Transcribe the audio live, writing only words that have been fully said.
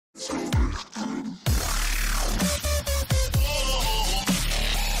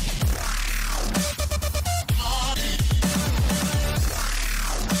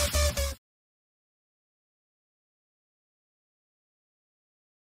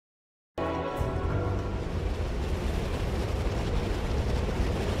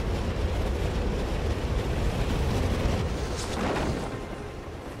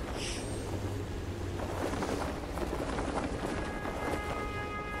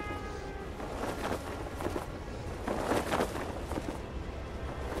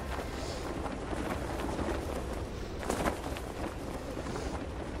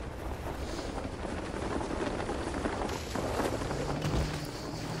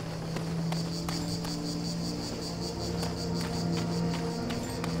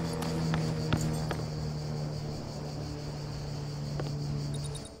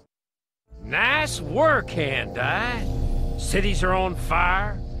Nice work, Hand-Eye. Cities are on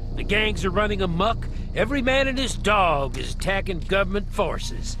fire. The gangs are running amok. Every man and his dog is attacking government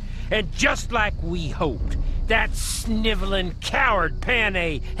forces. And just like we hoped, that sniveling coward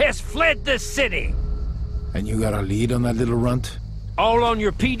Panay has fled the city. And you got a lead on that little runt? All on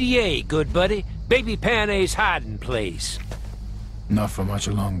your PDA, good buddy. Baby Panay's hiding place. Not for much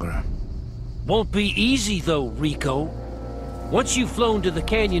longer. Won't be easy though, Rico. Once you've flown to the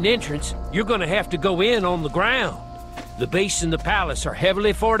canyon entrance, you're gonna have to go in on the ground. The base and the palace are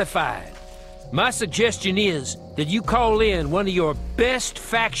heavily fortified. My suggestion is that you call in one of your best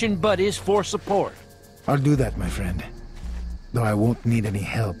faction buddies for support. I'll do that, my friend. Though I won't need any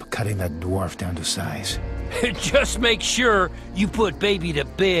help cutting that dwarf down to size. Just make sure you put baby to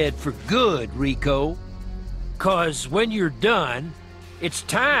bed for good, Rico. 'Cause when you're done, it's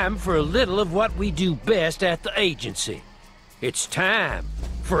time for a little of what we do best at the agency. It's time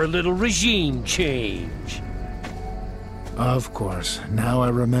for a little regime change. Of course. Now I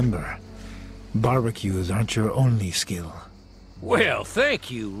remember. Barbecues aren't your only skill. Well,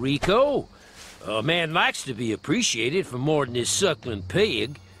 thank you, Rico. A man likes to be appreciated for more than his suckling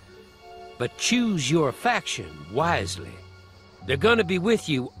pig. But choose your faction wisely. They're gonna be with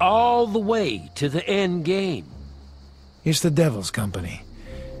you all the way to the end game. It's the devil's company.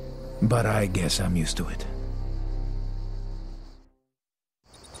 But I guess I'm used to it.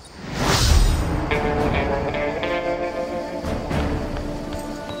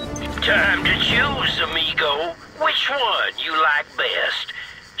 Time to choose, amigo. Which one you like best?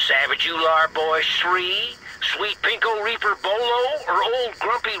 Savage Ular Boy Shree, Sweet Pinko Reaper Bolo, or Old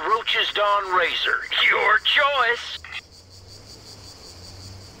Grumpy Roach's Dawn Razor? Your choice.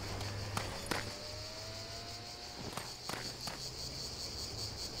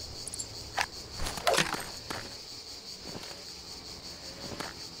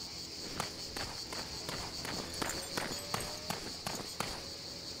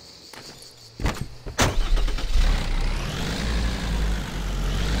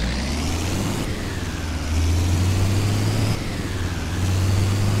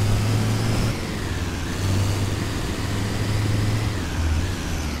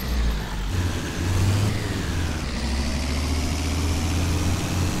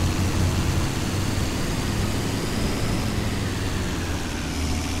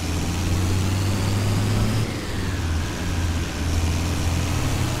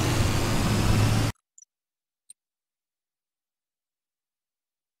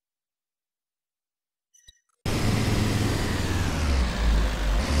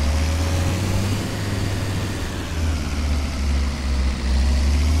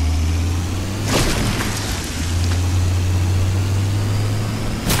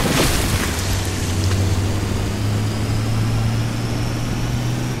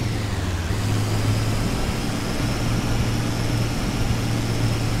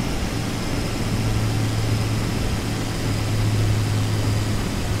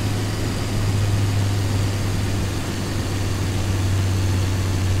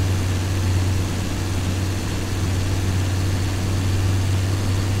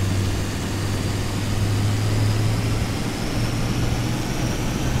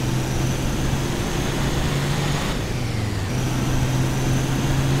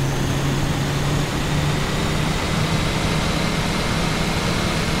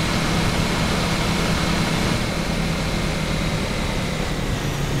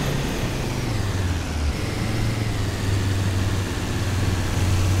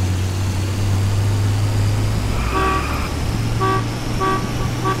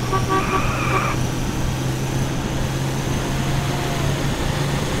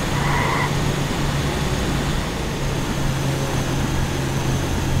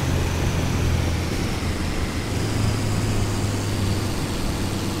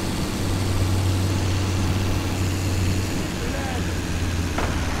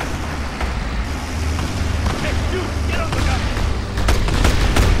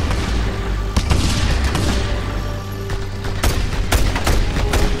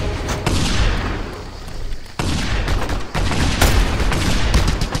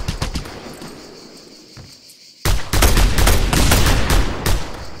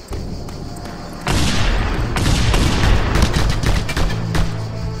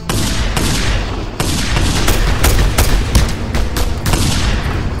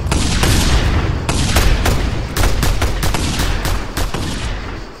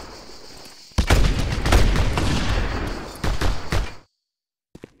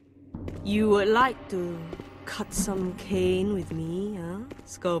 You would like to cut some cane with me, huh,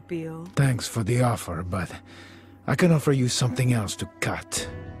 Scorpio? Thanks for the offer, but I can offer you something else to cut.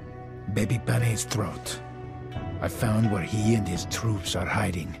 Baby Panay's throat. I found where he and his troops are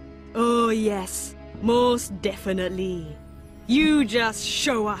hiding. Oh yes, most definitely. You just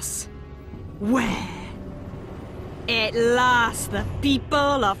show us. Where? At last the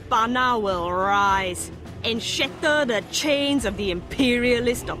people of Pana will rise and shatter the chains of the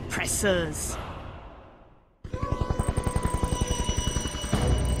imperialist oppressors.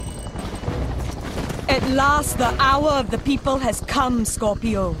 At last the hour of the people has come,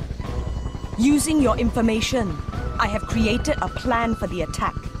 Scorpio. Using your information, I have created a plan for the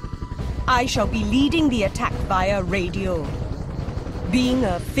attack. I shall be leading the attack via radio. Being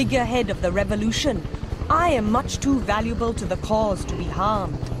a figurehead of the revolution, I am much too valuable to the cause to be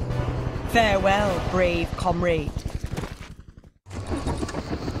harmed. Farewell, brave comrade.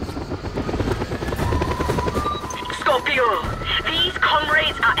 Scorpio, these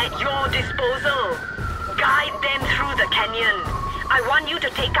comrades are at your disposal. Guide them through the canyon. I want you to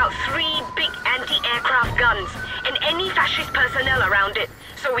take out 3 big anti-aircraft guns and any fascist personnel around it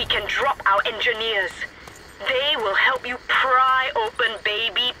so we can drop our engineers. They will help you pry open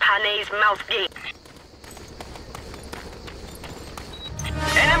baby Panay's mouth gate.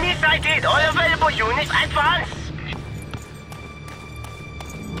 Enemy sighted! All available units advance!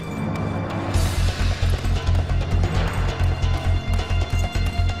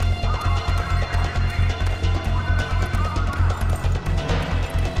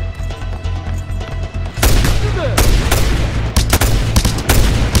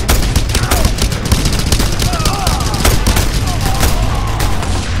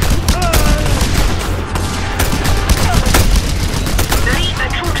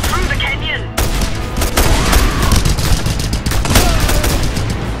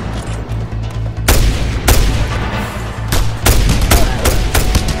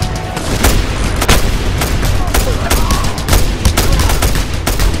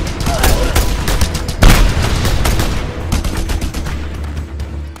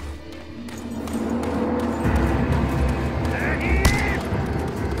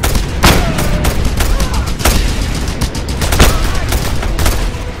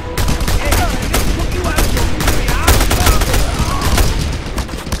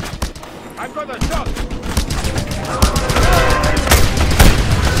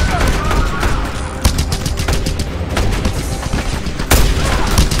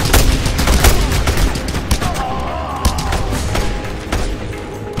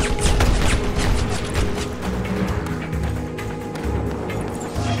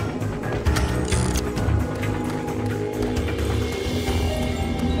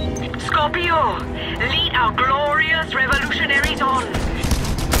 Scorpio, lead our glorious revolutionaries on.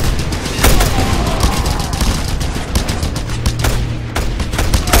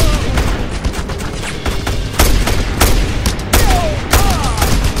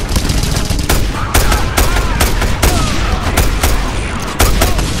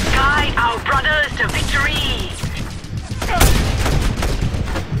 Guide our brothers to victory.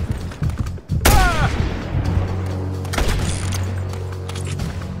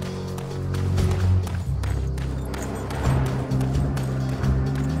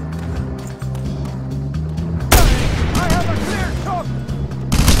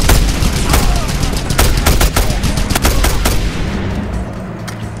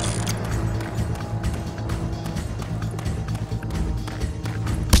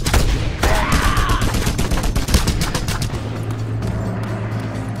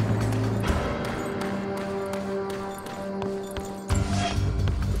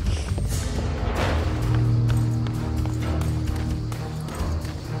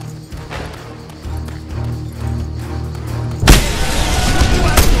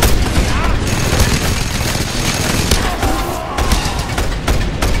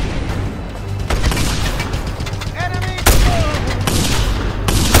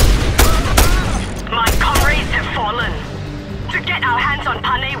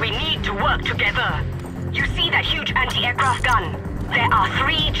 Together. You see that huge anti-aircraft gun? There are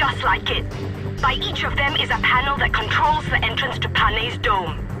 3 just like it. By each of them is a panel that controls the entrance to Panay's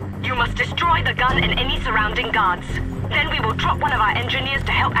dome. You must destroy the gun and any surrounding guards. Then we will drop one of our engineers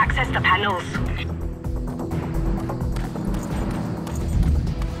to help access the panels.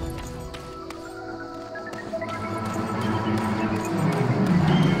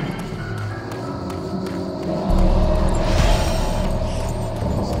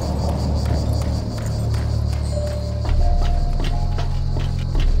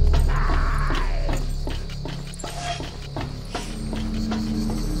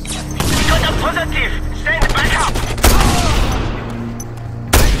 Positive! Send backup!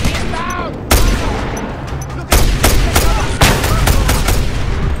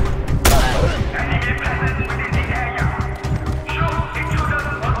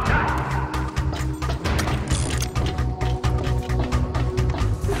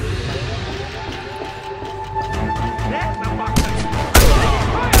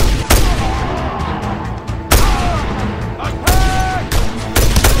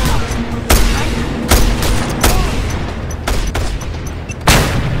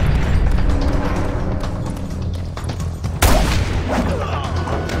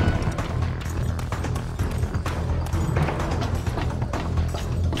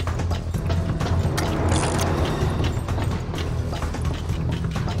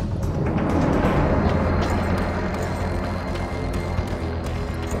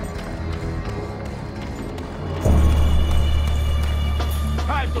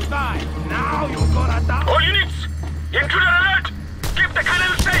 Time to die! Now you gonna die! All units! Intruder alert! Keep the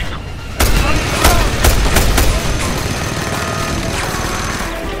cannon safe!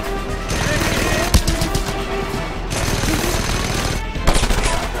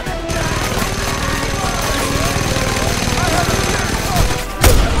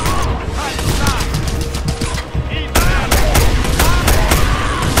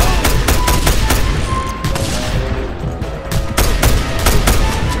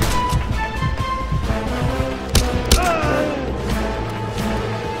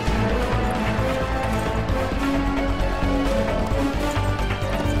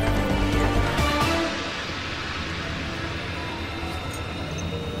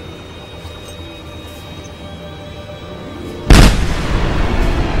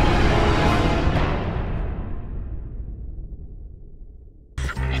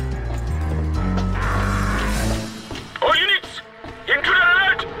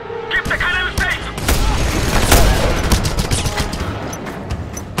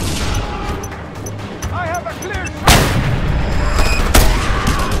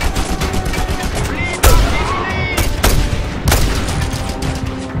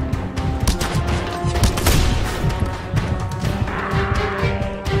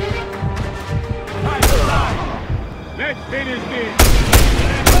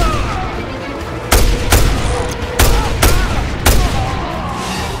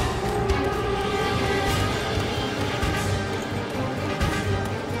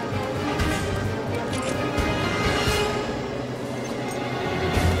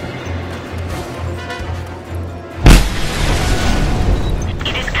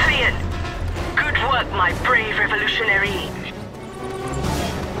 My brave revolutionary.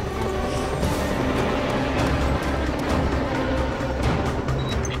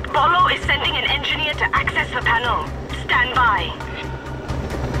 Bolo is sending an engineer to access the panel. Stand by.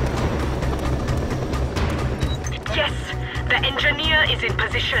 Yes, the engineer is in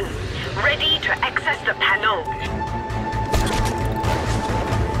position, ready to access the panel.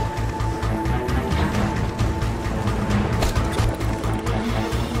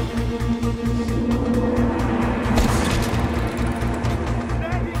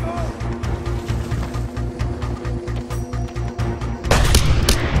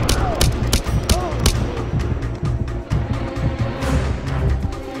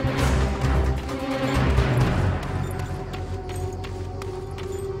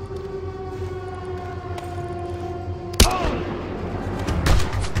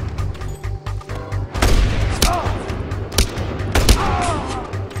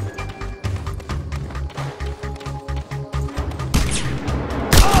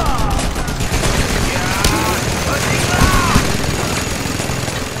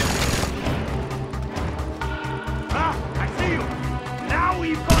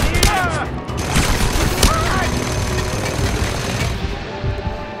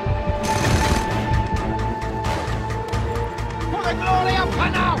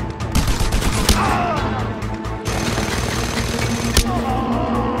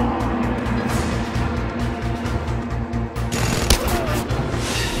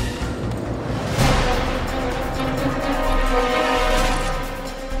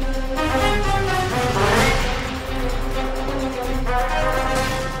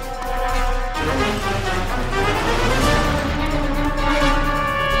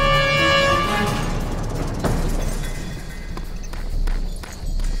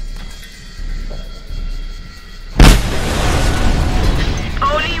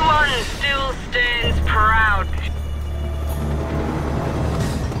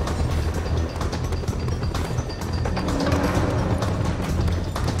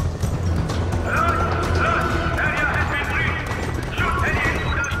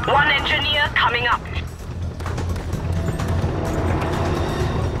 Coming up.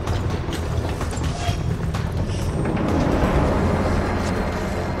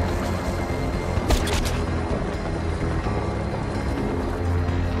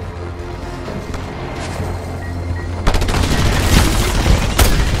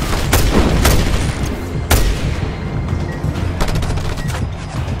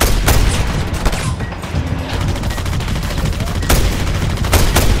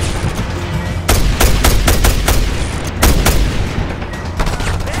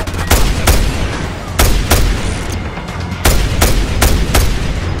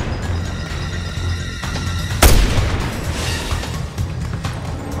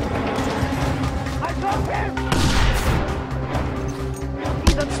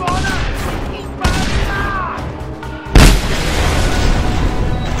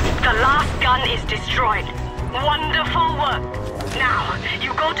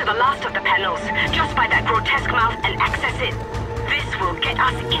 Go to the last of the panels, just by that grotesque mouth, and access it. This will get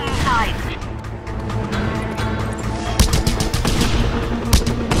us inside.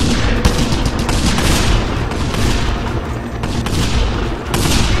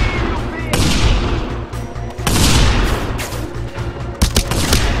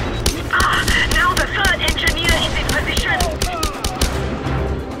 Now the third engineer is in position.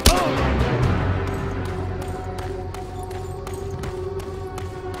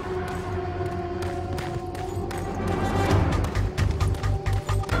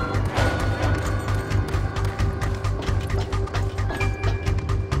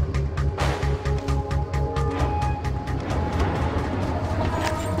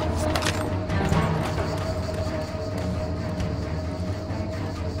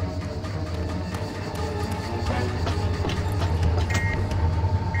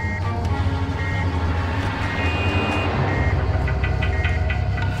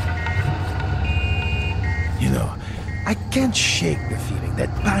 I can't shake the feeling that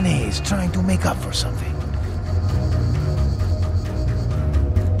Pane is trying to make up for something.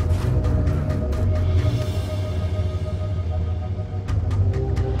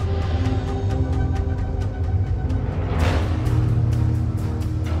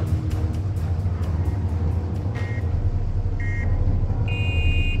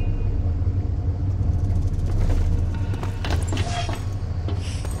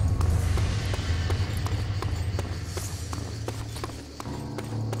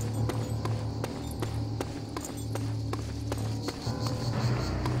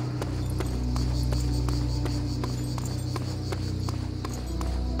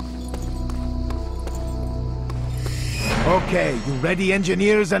 Okay, you ready,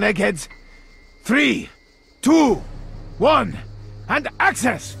 engineers and eggheads? 3, 2, 1, and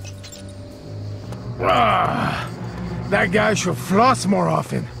access! That guy should floss more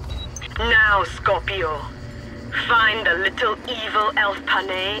often. Now, Scorpio. Find the little evil elf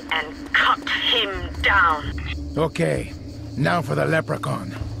Pane and cut him down. Okay, now for the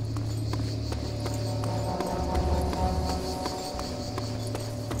leprechaun.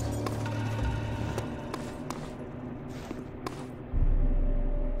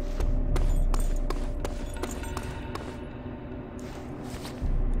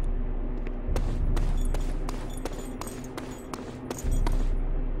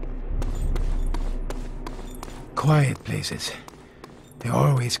 Quiet places. They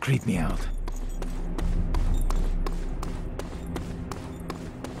always creep me out.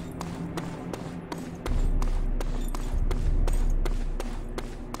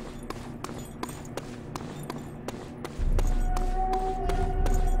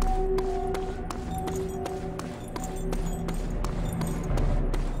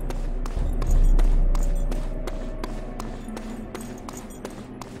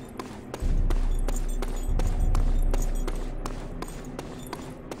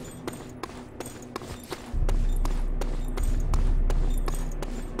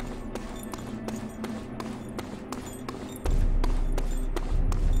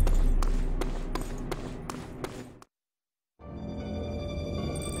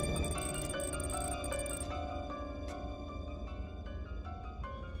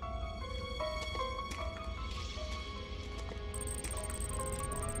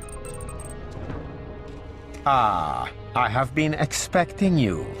 Ah, I have been expecting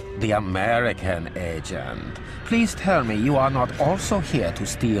you, the American agent. Please tell me you are not also here to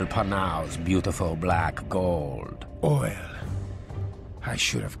steal Panau's beautiful black gold. Oil. I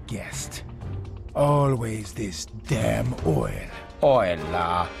should have guessed. Always this damn oil.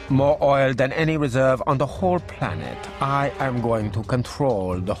 Oil, more oil than any reserve on the whole planet. I am going to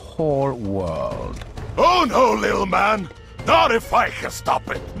control the whole world. Oh no, little man! Not if I can stop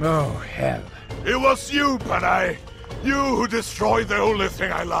it! Oh, hell. It was you, Panay. You who destroyed the only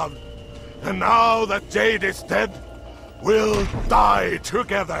thing I loved. And now that Jade is dead, we'll die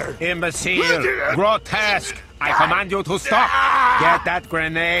together. Imbecile! Grotesque! I command you to stop! Get that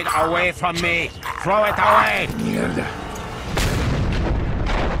grenade away from me! Throw it away! Mierda.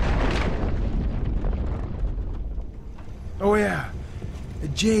 Oh yeah,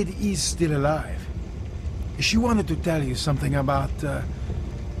 Jade is still alive. She wanted to tell you something about,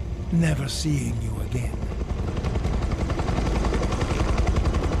 never seeing you again.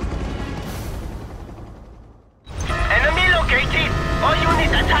 Enemy located! All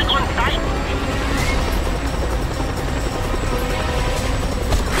units attack on site!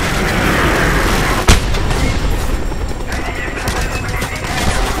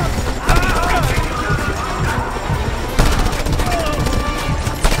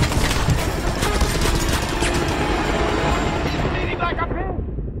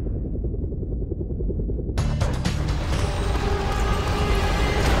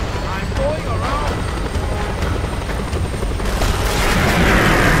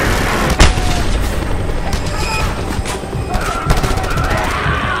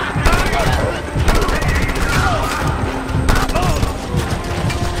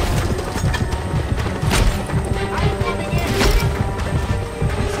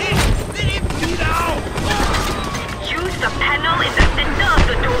 center of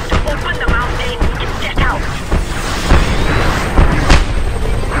the dome to open the mouth gate and get out.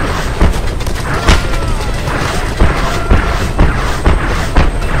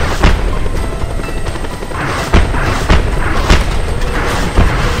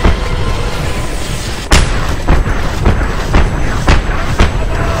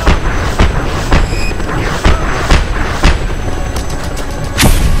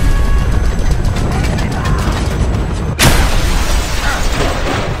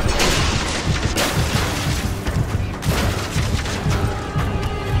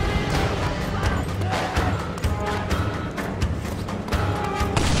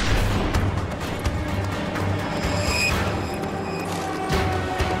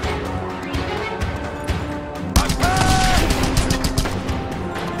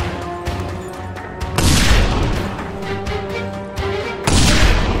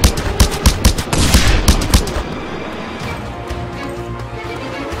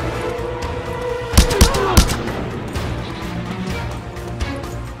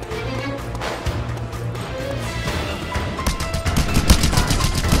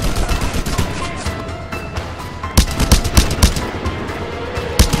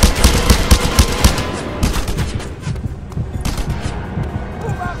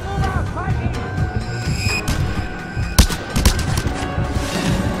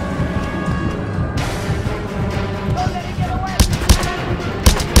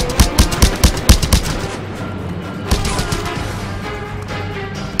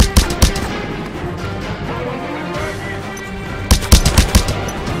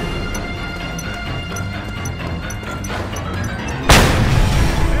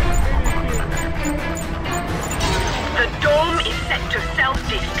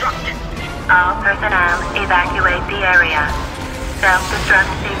 All personnel evacuate the area. Self-destruct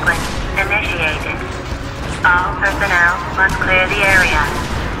sequence initiated. All personnel must clear the area.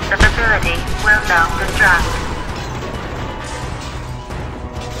 The facility will self-destruct.